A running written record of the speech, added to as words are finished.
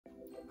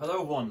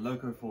Hello everyone,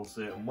 LocoForce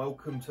here, and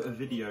welcome to a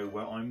video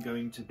where I'm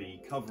going to be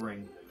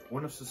covering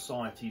one of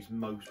society's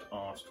most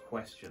asked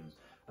questions,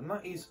 and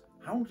that is,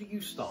 how do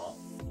you start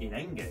in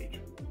N-Gage?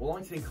 Well,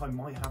 I think I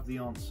might have the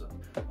answer,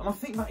 and I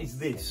think that is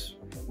this,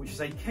 which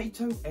is a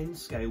Kato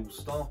N-Scale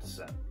starter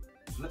set.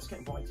 So let's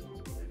get right into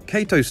it.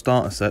 Kato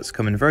starter sets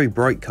come in very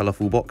bright,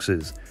 colourful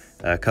boxes,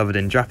 covered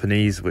in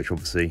Japanese, which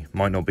obviously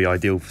might not be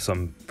ideal for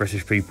some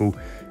British people,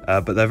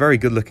 but they're very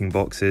good looking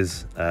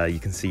boxes. You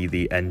can see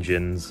the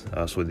engines,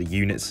 so the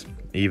units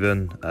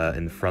even,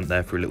 in the front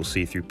there for a little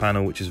see-through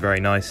panel, which is very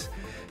nice.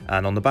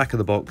 And on the back of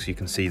the box you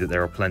can see that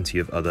there are plenty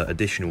of other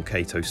additional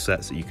Kato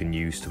sets that you can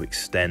use to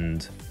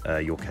extend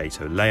your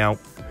Kato layout,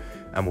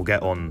 and we'll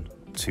get on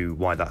to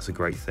why that's a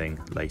great thing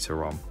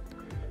later on.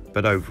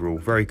 But overall,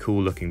 very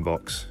cool looking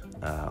box,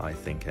 I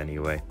think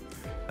anyway,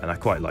 and I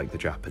quite like the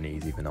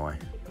Japanese, even though I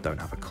don't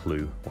have a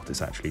clue what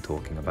it's actually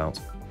talking about.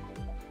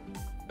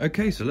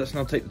 Okay, so let's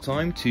now take the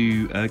time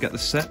to get the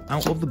set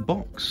out of the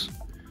box.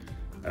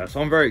 So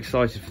I'm very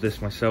excited for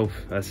this myself.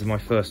 This is my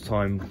first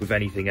time with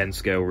anything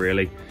N-Scale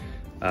really,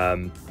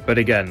 but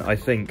again, I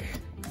think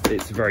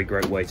it's a very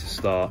great way to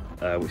start,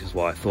 which is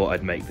why I thought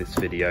I'd make this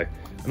video.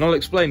 And I'll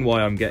explain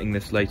why I'm getting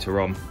this later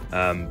on,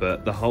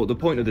 but the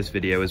point of this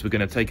video is we're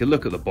going to take a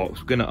look at the box,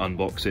 we're going to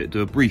unbox it,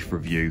 do a brief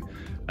review,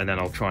 and then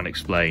I'll try and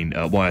explain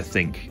why I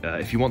think,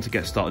 if you want to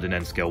get started in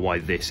N-Scale, why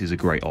this is a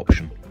great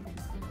option.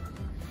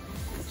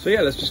 So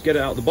yeah, let's just get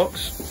it out of the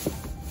box.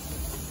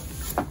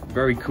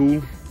 Very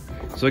cool.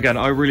 So again,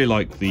 I really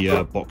like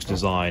the box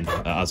design,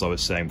 as I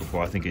was saying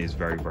before. I think it is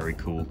very, very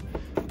cool,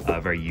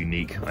 very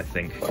unique, I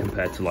think,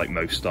 compared to like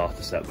most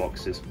starter set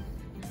boxes.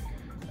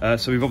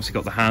 So we've obviously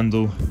got the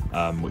handle,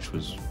 which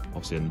was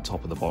obviously in the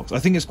top of the box. I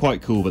think it's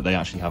quite cool that they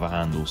actually have a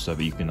handle so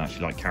that you can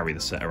actually like carry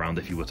the set around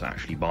if you were to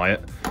actually buy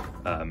it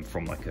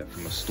from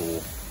a store.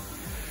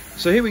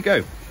 So here we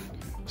go.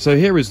 So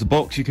here is the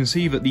box. You can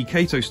see that the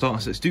Kato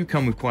starter sets do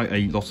come with quite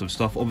a lot of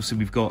stuff. Obviously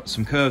we've got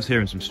some curves here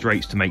and some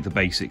straights to make the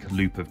basic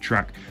loop of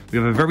track. We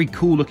have a very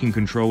cool looking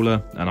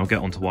controller, and I'll get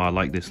onto why I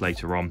like this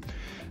later on.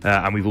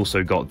 And we've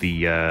also got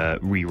the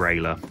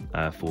re-railer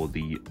for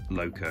the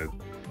loco.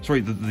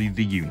 Sorry,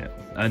 the unit.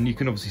 And you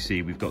can obviously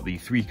see we've got the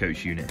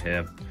 3-coach unit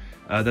here.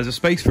 There's a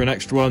space for an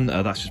extra one.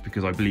 That's just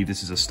because I believe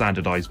this is a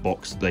standardized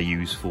box they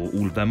use for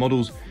all of their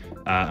models.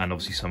 And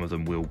obviously some of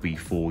them will be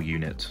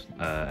 4-unit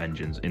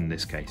engines. In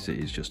this case, it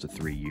is just a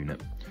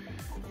 3-unit.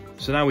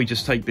 So now we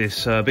just take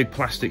this big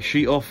plastic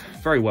sheet off.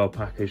 Very well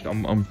packaged.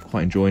 I'm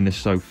quite enjoying this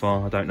so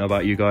far. I don't know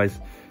about you guys.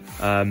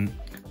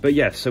 But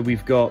yeah, so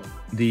we've got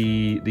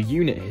the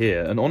unit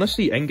here, and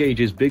honestly N-Gage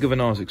is bigger than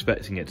I was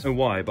expecting it. I don't know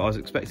why, but I was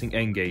expecting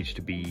N-Gage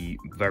to be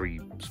very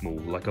small,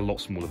 like a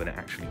lot smaller than it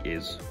actually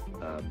is.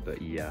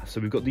 But yeah, so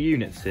we've got the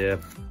units here.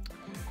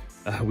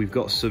 We've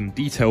got some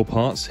detail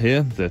parts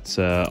here that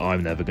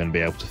I'm never going to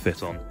be able to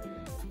fit on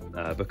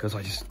because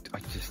I just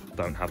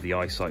don't have the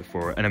eyesight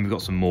for it. And then we've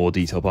got some more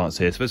detail parts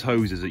here. So there's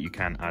hoses that you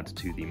can add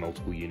to the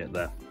multiple unit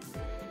there.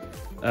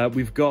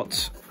 We've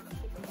got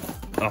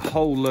a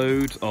whole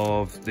load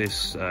of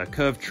this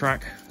curved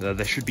track.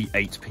 There should be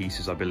 8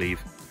 pieces, I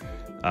believe.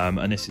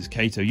 And this is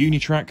Kato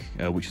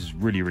Unitrack, which is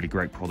really, really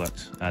great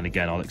product. And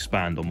again, I'll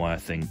expand on why I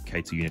think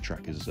Kato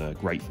Unitrack is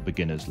great for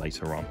beginners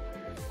later on.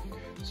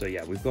 So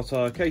yeah, we've got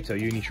our Kato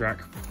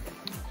Unitrack.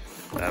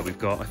 We've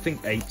got, I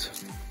think,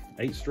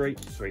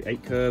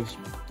 8 curves.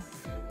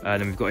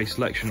 And then we've got a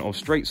selection of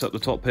straights up the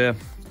top here.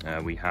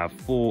 We have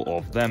 4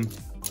 of them.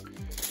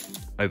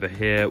 Over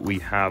here we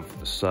have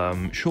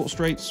some short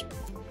straights.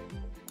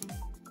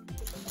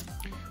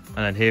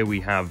 And then here we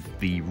have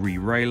the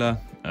re-railer,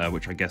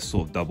 which I guess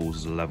sort of doubles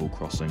as a level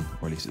crossing,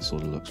 or at least it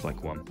sort of looks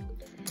like one.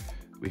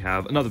 We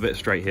have another bit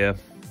straight here.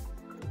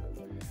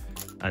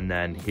 And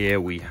then here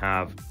we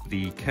have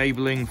the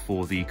cabling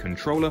for the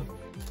controller.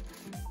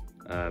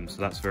 So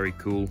that's very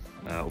cool,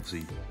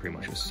 obviously pretty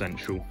much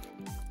essential.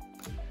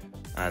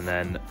 And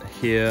then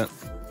here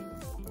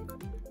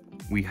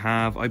we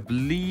have, I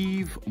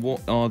believe,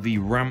 what are the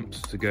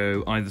ramps to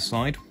go either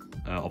side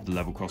of the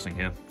level crossing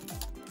here.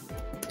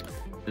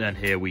 And then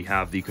here we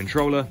have the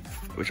controller,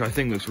 which I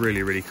think looks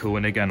really, really cool.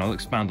 And again, I'll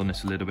expand on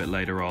this a little bit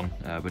later on,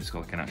 but it's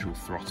got like an actual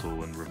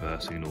throttle and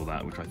reversing and all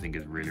that, which I think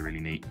is really, really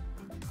neat.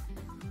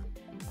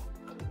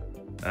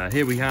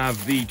 Here we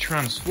have the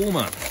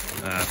transformer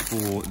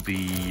for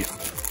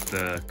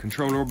the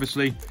controller,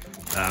 obviously,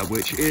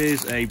 which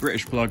is a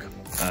British plug.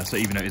 So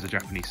even though it is a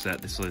Japanese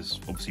set, this is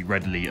obviously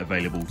readily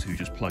available to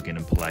just plug in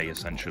and play,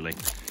 essentially.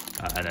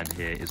 And then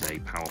here is a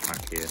power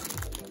pack here.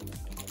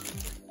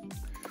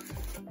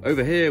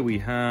 Over here we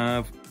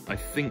have, I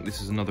think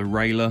this is another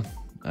railer.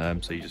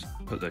 So you just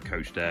put the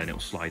coach there and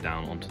it'll slide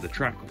down onto the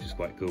track, which is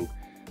quite cool.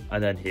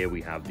 And then here we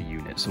have the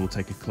unit. So we'll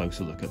take a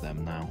closer look at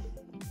them now.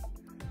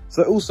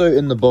 So also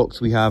in the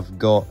box we have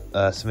got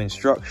some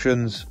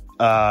instructions,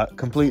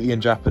 completely in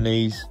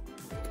Japanese,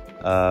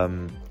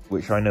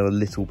 which I know a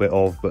little bit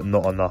of, but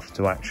not enough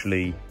to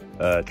actually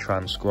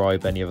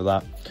transcribe any of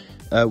that.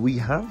 We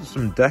have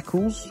some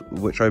decals,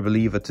 which I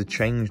believe are to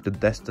change the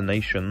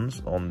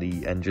destinations on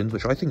the engines,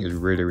 which I think is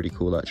really, really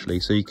cool, actually.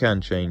 So you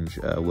can change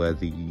where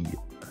the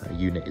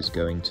unit is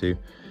going to,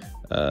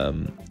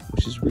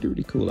 which is really,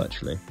 really cool,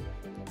 actually.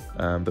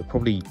 But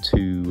probably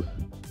too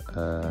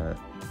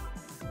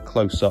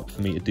close up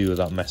for me to do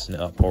without messing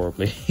it up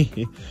horribly.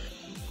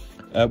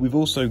 We've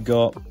also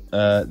got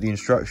the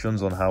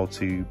instructions on how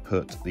to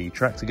put the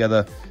track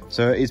together.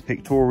 So it is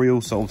pictorial,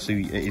 so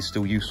obviously it is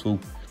still useful.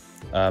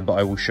 But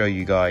I will show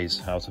you guys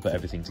how to put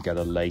everything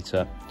together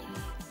later.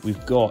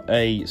 We've got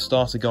a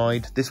starter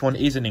guide. This one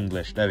is in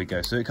English. There we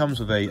go. So it comes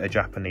with a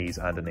Japanese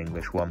and an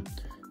English one.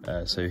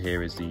 So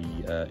here is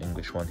the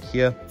English one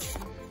here.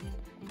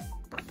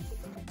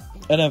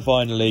 And then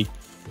finally,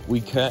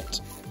 we get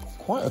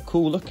quite a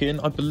cool looking,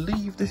 I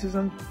believe this is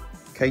a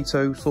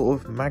Kato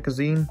sort of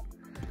magazine,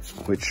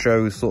 which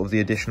shows sort of the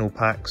additional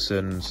packs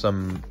and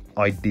some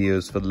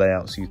ideas for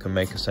layouts you can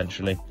make,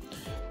 essentially.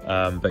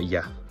 But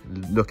yeah,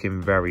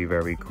 looking very,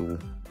 very cool.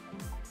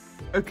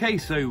 Okay,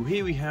 so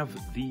here we have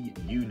the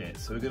unit.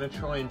 So we're going to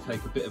try and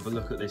take a bit of a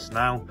look at this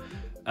now.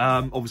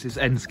 Obviously it's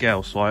N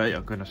scale, so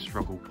I'm going to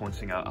struggle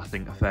pointing out, I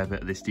think, a fair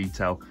bit of this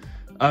detail.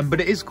 But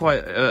it is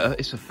quite,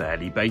 it's a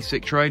fairly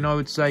basic train, I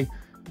would say.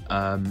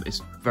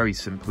 It's very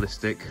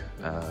simplistic,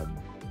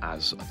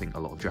 as I think a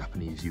lot of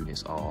Japanese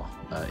units are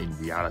in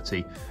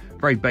reality.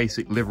 Very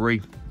basic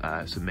livery.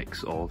 It's a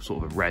mix of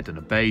sort of a red and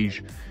a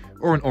beige,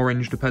 or an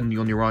orange, depending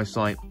on your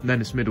eyesight. And then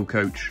this middle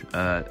coach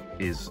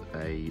it's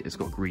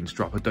got a green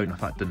stripe. I don't know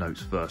if that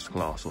denotes first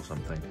class or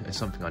something. It's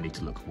something I need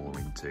to look more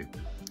into.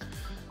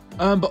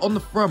 But on the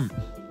front,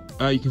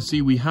 you can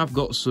see we have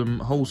got some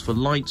holes for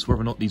lights.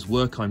 Whether or not these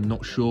work, I'm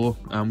not sure.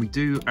 And we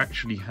do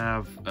actually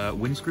have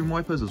windscreen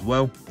wipers as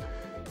well.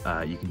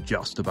 You can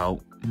just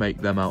about make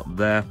them out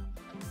there.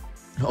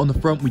 On the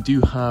front, we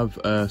do have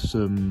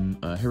some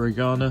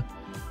hiragana,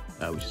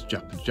 which is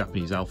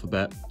Japanese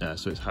alphabet.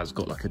 So it has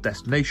got like a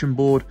destination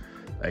board.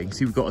 You can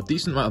see we've got a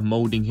decent amount of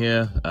moulding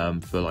here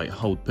for like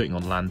putting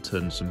on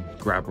lanterns, some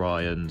grab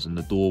irons, and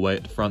the doorway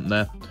at the front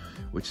there,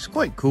 which is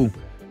quite cool.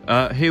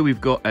 Here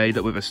we've got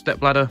with a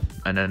step ladder,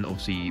 and then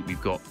obviously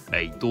we've got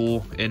a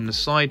door in the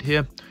side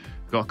here.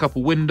 We've got a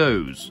couple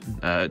windows,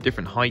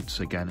 different heights.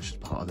 Again, it's just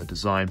part of the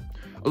design.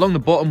 Along the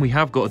bottom, we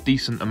have got a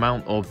decent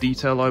amount of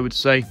detail, I would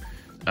say.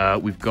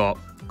 We've got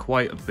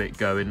quite a bit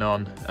going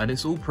on, and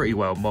it's all pretty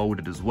well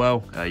molded as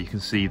well. You can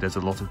see there's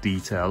a lot of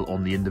detail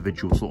on the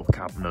individual sort of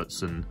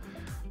cabinets and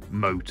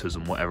motors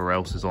and whatever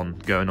else is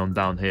going on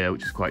down here,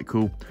 which is quite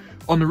cool.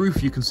 On the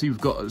roof, you can see we've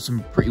got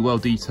some pretty well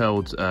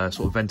detailed sort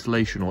of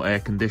ventilation or air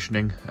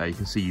conditioning. You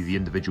can see the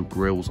individual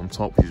grills on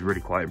top, which is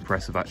really quite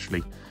impressive,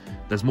 actually.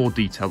 There's more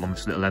detail on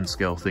this little N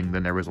scale thing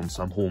than there is on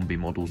some Hornby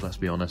models, let's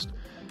be honest.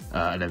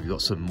 And then we've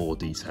got some more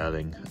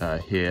detailing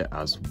here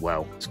as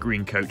well. It's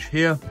green coach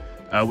here,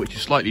 which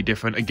is slightly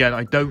different. Again,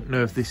 I don't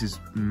know if this is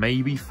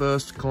maybe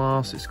first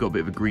class. It's got a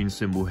bit of a green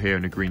symbol here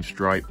and a green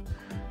stripe.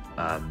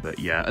 But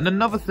yeah, and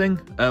another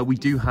thing, we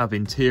do have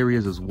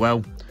interiors as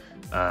well.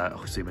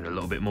 I'll zoom in a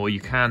little bit more.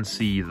 You can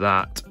see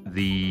that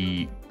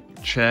the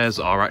chairs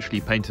are actually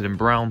painted in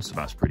brown, so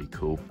that's pretty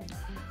cool.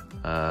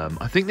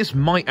 I think this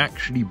might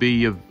actually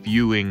be a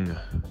viewing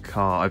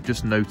car. I've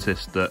just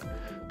noticed that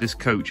this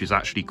coach is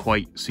actually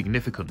quite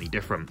significantly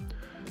different,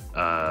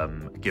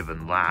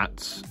 given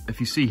that, if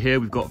you see here,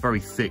 we've got very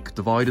thick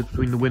dividers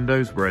between the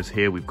windows, whereas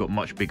here we've got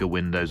much bigger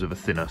windows with a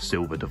thinner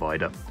silver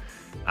divider.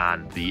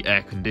 And the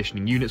air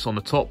conditioning units on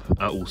the top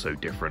are also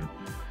different.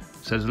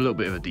 So there's a little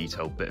bit of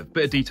a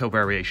bit of detail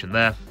variation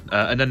there.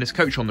 And then this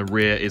coach on the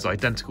rear is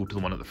identical to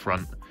the one at the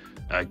front,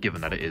 given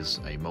that it is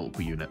a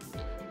multiple unit.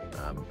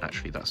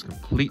 Actually, that's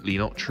completely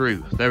not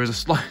true.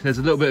 There's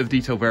a little bit of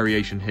detail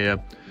variation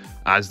here,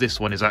 as this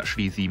one is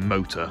actually the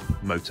motor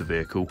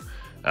vehicle.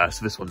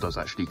 So this one does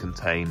actually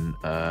contain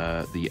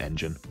the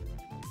engine.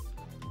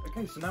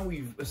 Okay, so now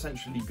we've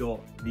essentially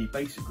got the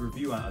basic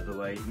review out of the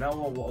way. Now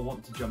what I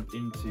want to jump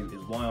into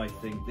is why I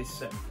think this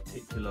set in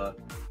particular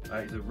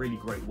is a really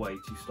great way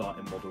to start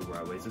in model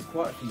railways. There's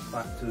quite a few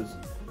factors,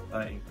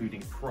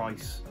 including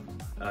price,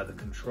 the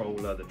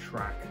controller, the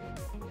track,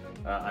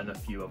 and a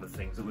few other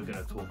things that we're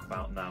going to talk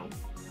about now.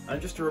 And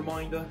just a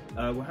reminder,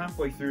 we're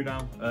halfway through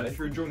now. If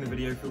you're enjoying the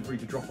video, feel free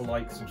to drop a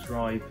like,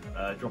 subscribe,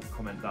 drop a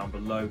comment down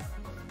below.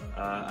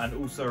 And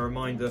also a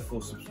reminder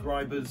for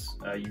subscribers,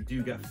 you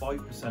do get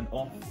 5%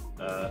 off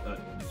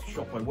at the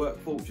shop I work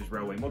for, which is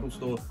Railway Model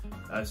Store.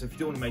 So if you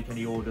do want to make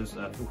any orders,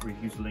 feel free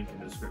to use the link in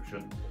the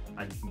description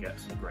and you can get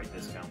some great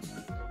discounts.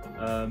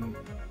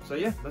 So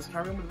yeah, let's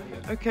carry on with the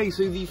video. Okay,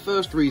 so the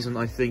first reason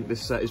I think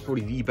this set is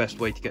probably the best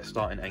way to get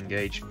started in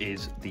N-Gage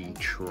is the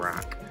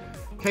track.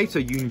 Kato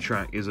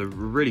Unitrack is a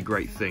really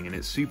great thing and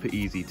it's super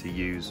easy to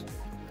use.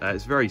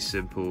 It's very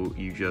simple,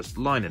 you just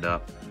line it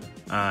up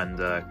and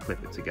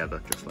clip it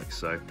together just like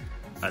so,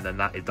 and then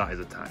that is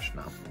attached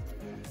now.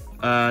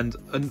 And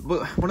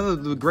one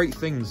of the great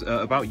things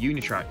about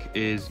Unitrack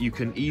is you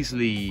can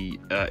easily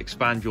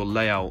expand your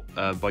layout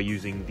by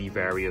using the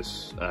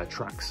various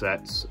track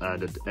sets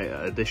and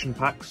addition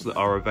packs that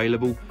are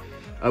available.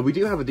 We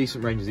do have a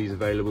decent range of these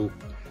available.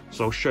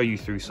 So I'll show you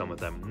through some of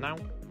them now.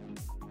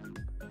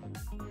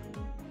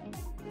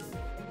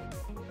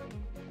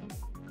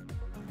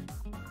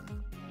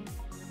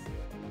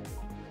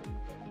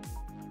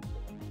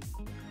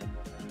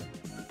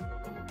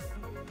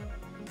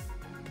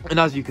 And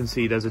as you can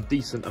see, there's a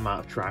decent amount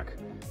of track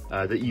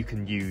that you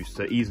can use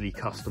to easily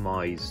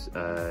customize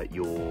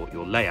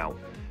your layout.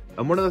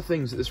 And one of the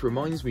things that this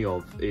reminds me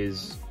of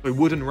is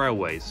wooden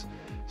railways.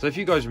 So if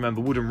you guys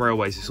remember, wooden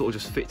railways, they sort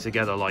of just fit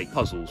together like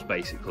puzzles,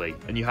 basically.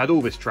 And you had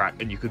all this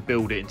track and you could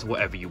build it into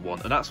whatever you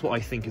want. And that's what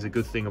I think is a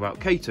good thing about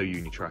Kato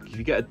Unitrack. If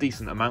you get a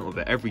decent amount of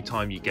it, every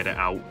time you get it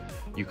out,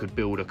 you could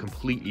build a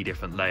completely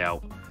different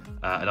layout.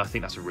 And I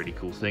think that's a really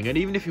cool thing. And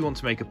even if you want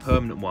to make a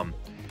permanent one,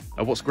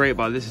 what's great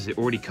about this is it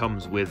already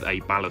comes with a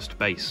ballast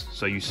base,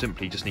 so you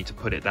simply just need to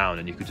put it down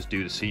and you could just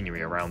do the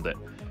scenery around it.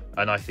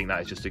 And I think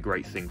that is just a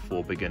great thing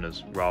for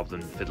beginners, rather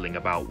than fiddling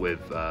about with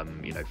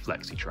you know,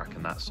 flexi track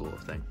and that sort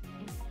of thing.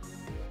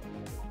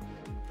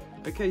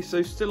 Okay,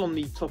 so still on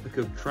the topic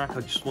of track,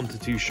 I just wanted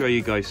to show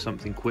you guys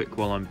something quick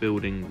while I'm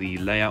building the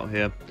layout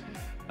here.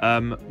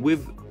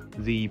 With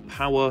the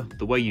power,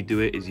 the way you do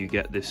it is you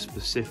get this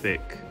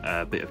specific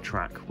bit of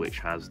track which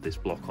has this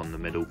block on the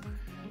middle,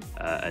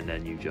 and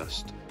then you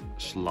just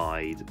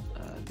slide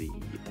the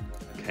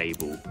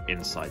cable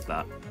inside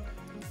that,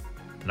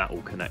 and that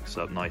all connects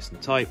up nice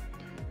and tight,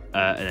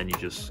 and then you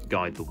just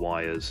guide the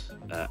wires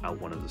out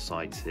one of the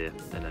sides here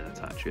and then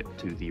attach it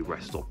to the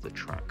rest of the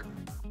track.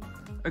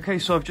 Okay,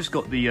 so I've just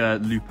got the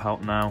loop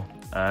out now.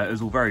 It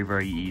was all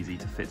very easy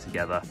to fit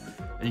together,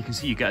 and you can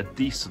see you get a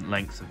decent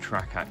length of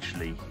track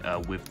actually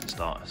with the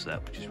starter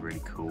set, which is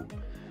really cool.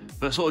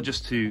 But sort of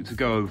just to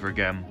go over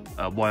again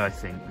why I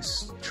think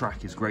this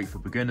track is great for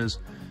beginners.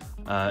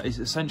 It's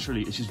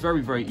just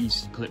very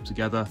easy to clip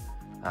together,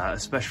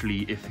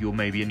 especially if you're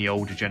maybe in the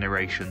older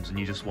generations and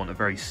you just want a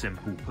very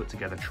simple put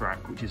together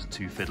track which isn't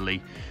too fiddly,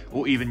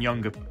 or even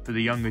younger, for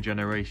the younger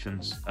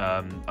generations.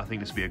 I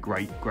think this would be a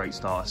great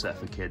starter set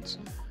for kids.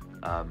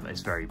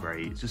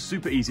 It's just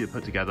super easy to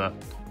put together.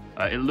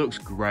 It looks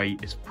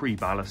great, it's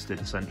pre-ballasted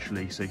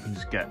essentially, so you can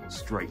just get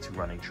straight to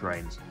running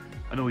trains.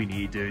 And all you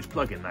need to do is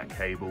plug in that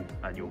cable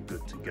and you're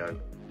good to go.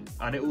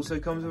 And it also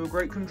comes with a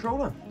great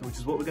controller, which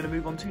is what we're going to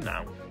move on to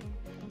now.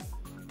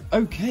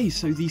 Okay,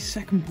 so the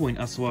second point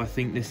as to why I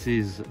think this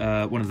is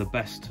one of the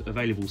best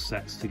available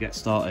sets to get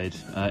started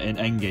in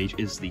N-Gage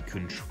is the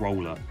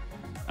controller.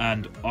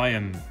 And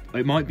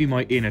it might be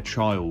my inner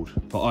child,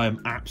 but I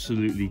am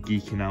absolutely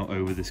geeking out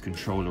over this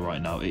controller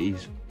right now. It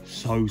is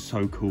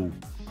so cool.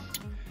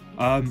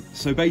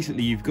 So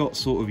basically you've got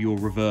sort of your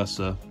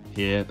reverser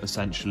here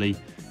essentially,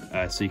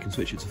 so you can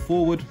switch it to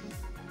forward,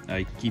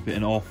 you can keep it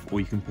in off, or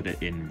you can put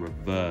it in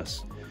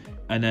reverse.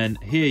 And then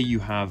here you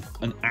have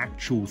an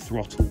actual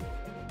throttle.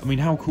 I mean,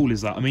 how cool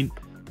is that? I mean,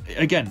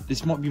 again,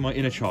 this might be my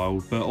inner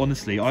child, but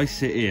honestly, I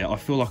sit here, I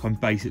feel like I'm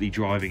basically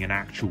driving an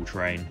actual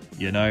train,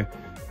 you know?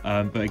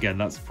 But again,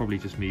 that's probably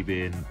just me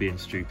being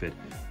stupid.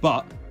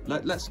 But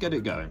let's get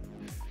it going.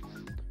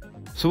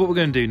 So what we're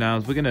going to do now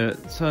is we're going to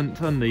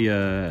turn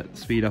the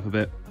speed up a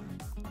bit.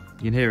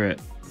 You can hear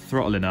it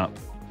throttling up,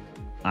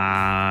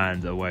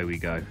 and away we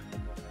go.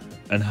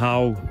 And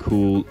how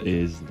cool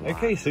is that?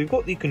 Okay, so we've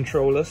got the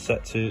controller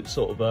set to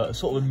sort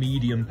of a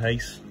medium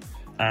pace.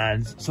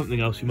 And something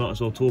else we might as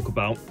well talk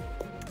about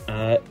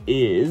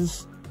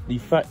is the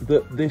fact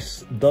that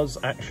this does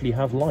actually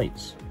have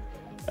lights,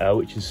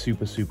 which is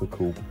super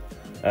cool.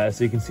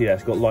 So you can see that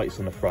it's got lights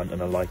on the front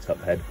and a light up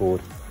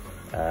headboard,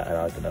 and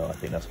I don't know, I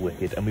think that's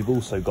wicked. And we've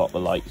also got the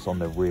lights on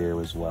the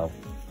rear as well.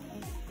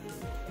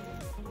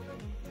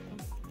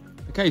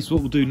 Okay, so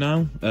what we'll do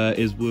now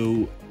is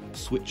we'll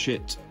switch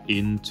it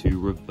into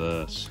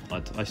reverse.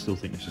 I still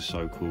think this is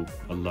so cool.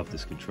 I love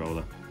this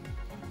controller.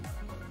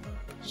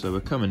 So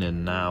we're coming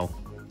in now,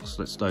 so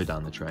let's slow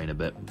down the train a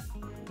bit.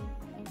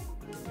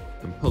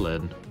 And pull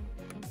in,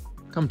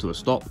 come to a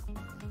stop.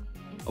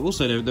 I will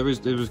say there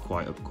is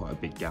quite a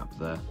big gap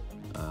there,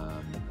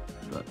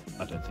 but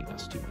I don't think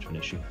that's too much of an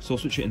issue. So I'll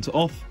switch it into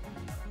off,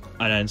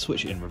 and then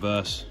switch it in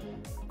reverse,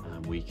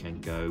 and we can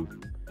go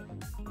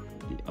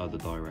the other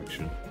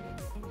direction.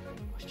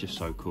 It's just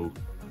so cool.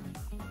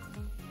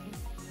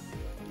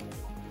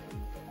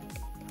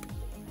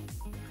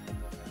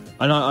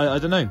 And I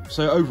don't know,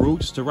 so overall,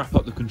 just to wrap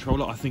up the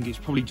controller, I think it's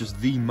probably just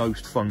the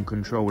most fun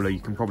controller you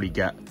can probably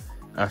get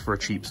for a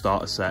cheap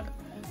starter set.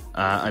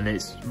 And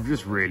it's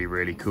just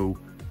really cool.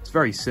 It's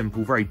very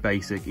simple, very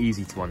basic,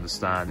 easy to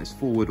understand. It's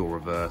forward or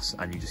reverse,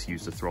 and you just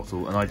use the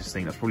throttle. And I just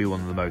think that's probably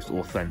one of the most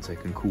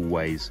authentic and cool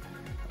ways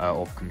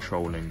of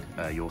controlling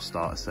your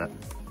starter set.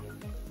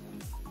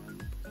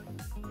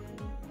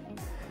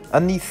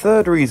 And the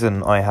third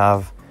reason I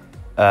have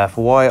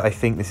for why I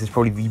think this is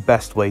probably the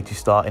best way to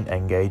start in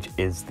N-Gage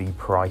is the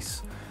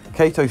price.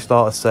 Kato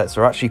starter sets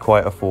are actually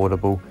quite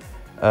affordable.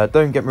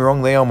 Don't get me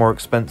wrong, they are more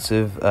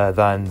expensive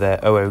than their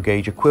OO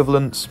gauge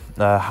equivalents.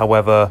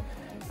 However,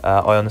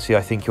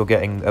 I think you're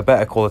getting a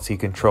better quality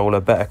controller,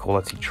 better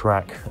quality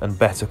track, and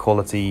better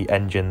quality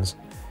engines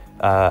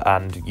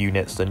and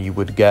units than you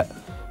would get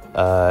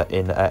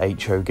in a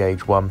HO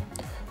gauge one.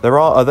 There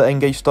are other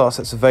N-Gage starter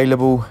sets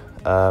available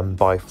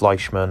by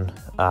Fleischmann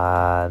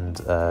and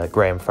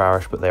Graham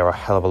Farish, but they are a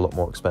hell of a lot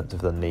more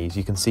expensive than these.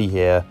 You can see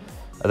here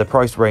the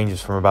price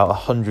ranges from about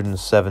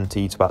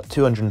 170 to about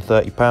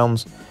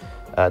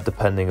 £230,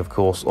 depending of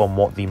course on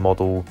what the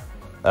model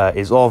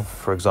is of.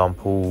 For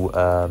example,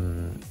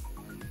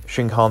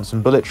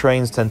 Shinkansen bullet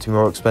trains tend to be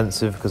more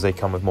expensive because they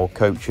come with more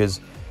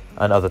coaches,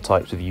 and other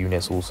types of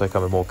units also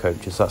come with more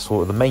coaches. That's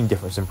sort of the main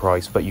difference in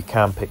price, but you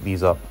can pick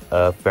these up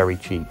very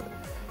cheap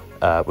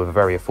with a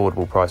very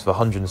affordable price of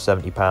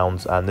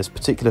 £170, and this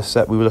particular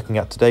set we were looking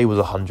at today was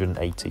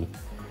 £180.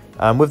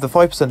 And with the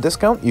 5%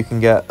 discount you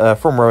can get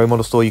from Rowe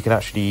Model Store, you can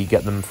actually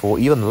get them for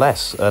even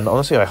less, and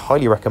honestly I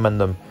highly recommend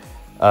them.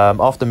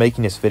 After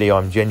making this video,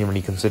 I'm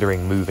genuinely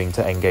considering moving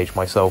to N-Gage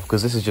myself,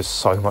 because this is just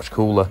so much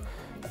cooler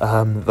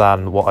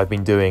than what I've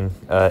been doing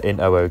in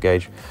OO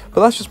Gage.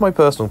 But that's just my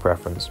personal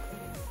preference.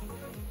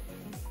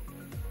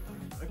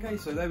 Okay,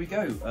 so there we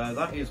go.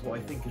 That is what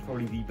I think is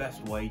probably the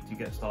best way to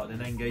get started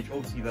in N-Gage.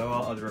 Obviously there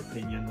are other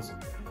opinions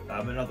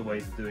and other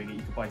ways of doing it.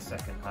 You could buy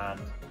second hand.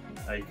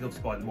 You could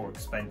also buy the more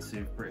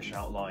expensive British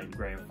Outline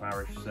Graham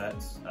Farish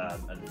sets,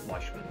 and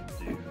Fleischmann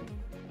do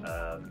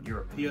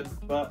European,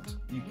 but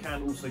you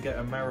can also get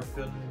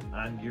American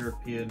and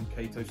European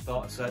Kato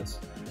starter sets.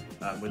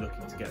 We're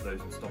looking to get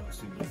those in stock as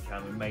soon as we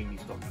can. We're mainly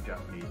stocking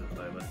Japanese at the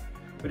moment.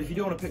 But if you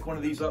do want to pick one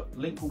of these up,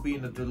 link will be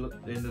in the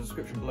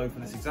description below for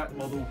this exact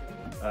model,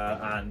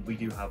 and we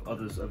do have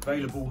others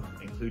available,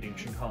 including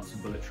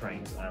Shinkansen bullet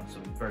trains and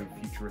some very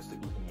futuristic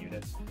looking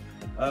units.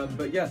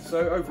 But yeah,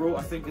 so overall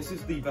I think this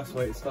is the best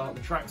way to start.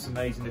 The track's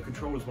amazing, the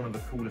controller's one of the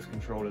coolest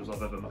controllers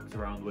I've ever mucked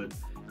around with,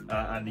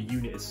 and the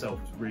unit itself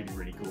is really,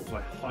 really cool, so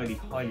I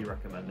highly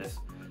recommend this.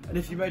 And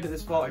if you made it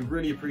this far, I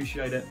really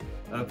appreciate it.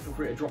 Feel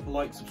free to drop a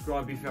like,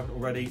 subscribe if you haven't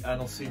already,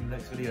 and I'll see you in the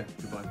next video.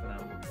 Goodbye for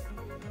now.